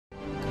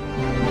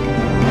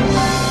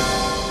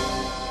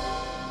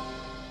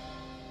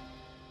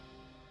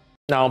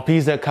Now,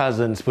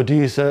 Cussons,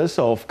 producers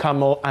of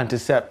Camel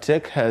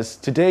antiseptic, has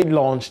today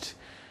launched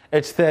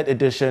its third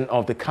edition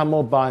of the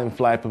Camel Buy and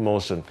Fly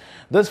promotion.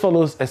 This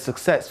follows a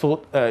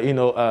successful,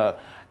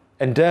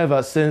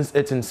 endeavor since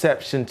its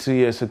inception 2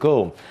 years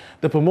ago.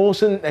 The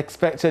promotion,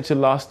 expected to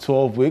last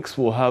 12 weeks,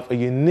 will have a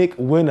unique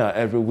winner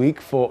every week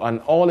for an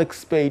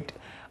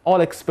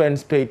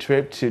all-expense paid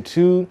trip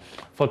to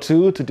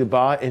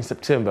Dubai in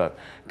September.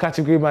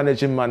 Category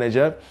Marketing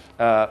Manager,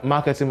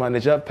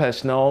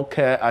 Personal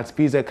Care at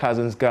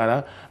Cussons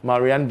Ghana,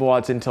 Marianne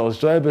Boateng tells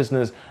Joy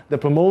Business the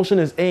promotion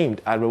is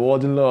aimed at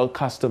rewarding loyal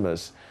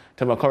customers.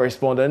 Tema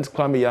correspondent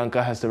Kwame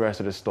Yanka has the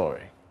rest of the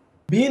story.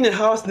 Being a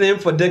house name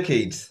for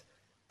decades,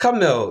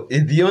 Camel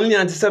is the only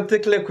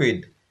antiseptic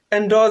liquid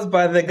endorsed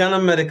by the Ghana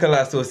Medical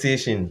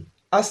Association.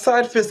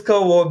 Aside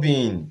physical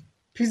well-being,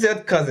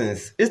 PZ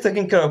Cussons is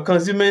taking care of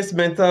consumers'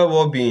 mental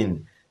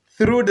well-being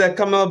through the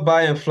Camel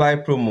Buy and Fly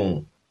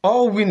promo.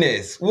 All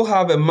winners will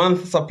have a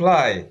month's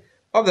supply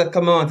of the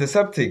Camel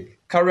antiseptic,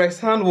 Carex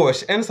hand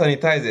wash and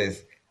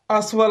sanitizers,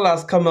 as well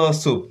as Camel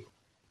soap.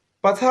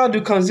 But how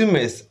do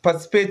consumers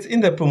participate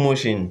in the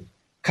promotion?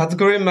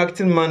 Category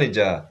Marketing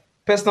Manager,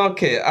 Personal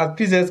Care at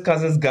PZ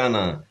Cussons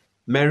Ghana,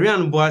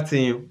 Marianne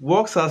Boateng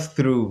walks us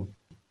through.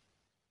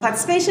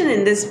 Participation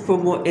in this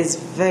promo is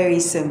very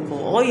simple.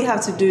 All you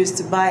have to do is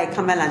to buy a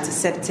Camel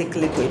antiseptic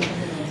liquid.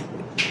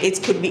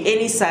 It could be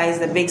any size,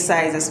 the big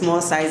size, the small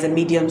size, the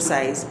medium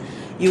size.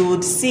 You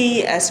would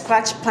see a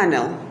scratch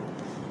panel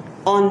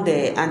on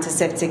the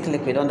antiseptic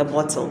liquid, on the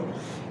bottle.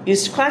 You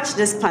scratch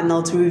this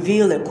panel to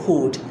reveal a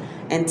code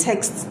and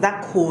text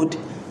that code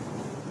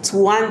to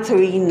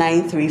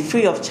 1393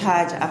 free of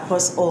charge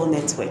across all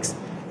networks.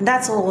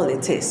 That's all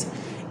it is.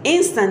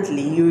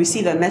 Instantly, you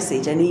receive a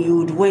message and you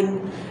would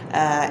win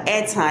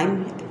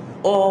airtime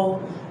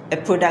or a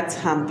product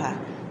hamper.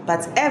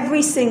 But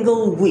every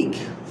single week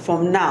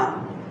from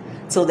now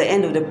till the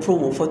end of the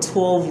promo for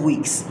 12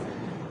 weeks,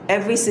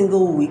 every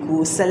single week we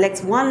will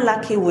select one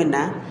lucky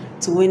winner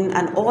to win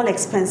an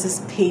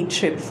all-expenses paid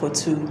trip for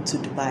two to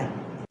Dubai.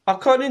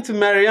 According to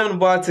Marianne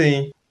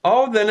Boateng,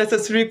 all the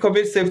necessary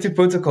COVID safety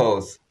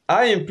protocols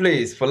are in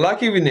place for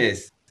lucky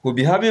winners who will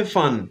be having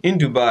fun in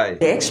Dubai.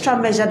 The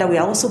extra measure that we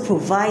are also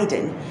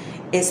providing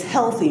is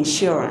health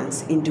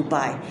insurance in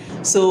Dubai.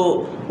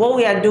 So what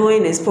we are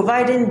doing is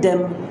providing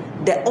them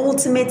the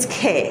ultimate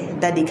care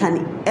that they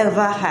can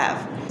ever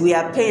have. We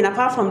are paying,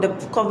 apart from the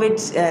COVID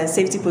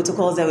safety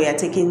protocols that we are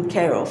taking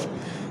care of,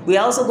 we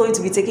are also going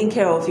to be taking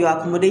care of your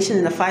accommodation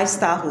in a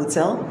 5-star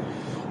hotel,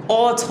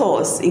 all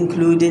tours,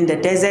 including the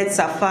desert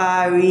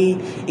safari,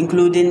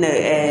 including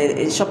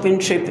a shopping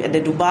trip at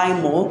the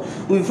Dubai Mall.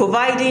 We're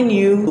providing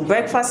you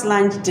breakfast,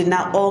 lunch,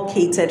 dinner, all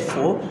catered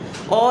for,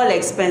 all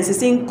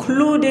expenses,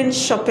 including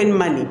shopping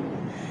money.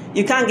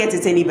 You can't get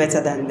it any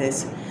better than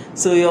this.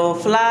 So your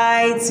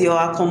flights, your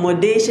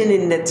accommodation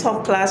in the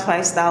top class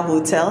 5-star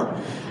hotel,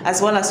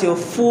 as well as your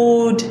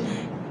food,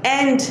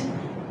 and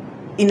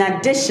in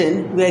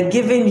addition, we are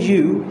giving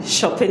you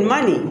shopping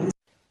money.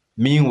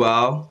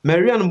 Meanwhile,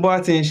 Marianne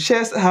Boateng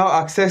shares how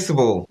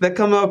accessible the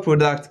Camel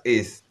product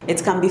is.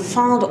 It can be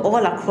found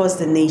all across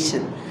the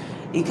nation.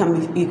 It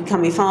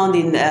can be found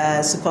in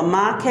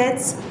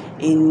supermarkets,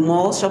 in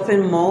malls,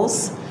 shopping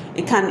malls.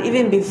 It can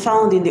even be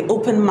found in the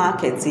open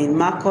markets, in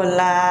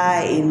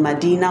Makola, in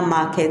Medina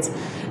markets,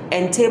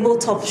 and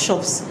tabletop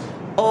shops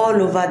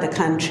all over the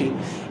country,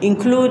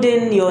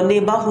 including your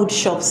neighborhood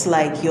shops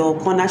like your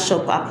corner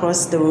shop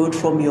across the road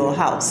from your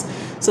house.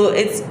 So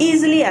it's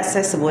easily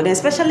accessible, and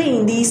especially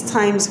in these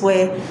times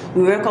where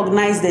we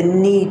recognize the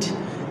need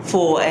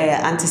for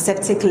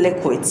antiseptic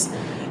liquids.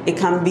 It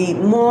can be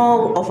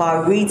more of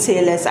our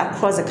retailers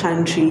across the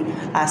country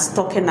are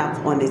stocking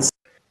up on it.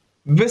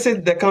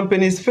 Visit the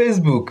company's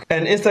Facebook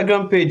and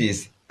Instagram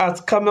pages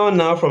at Camel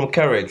Now from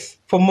Carex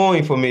for more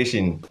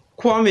information.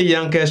 Kwame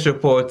Yanke's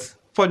report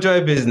for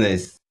Joy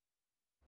Business.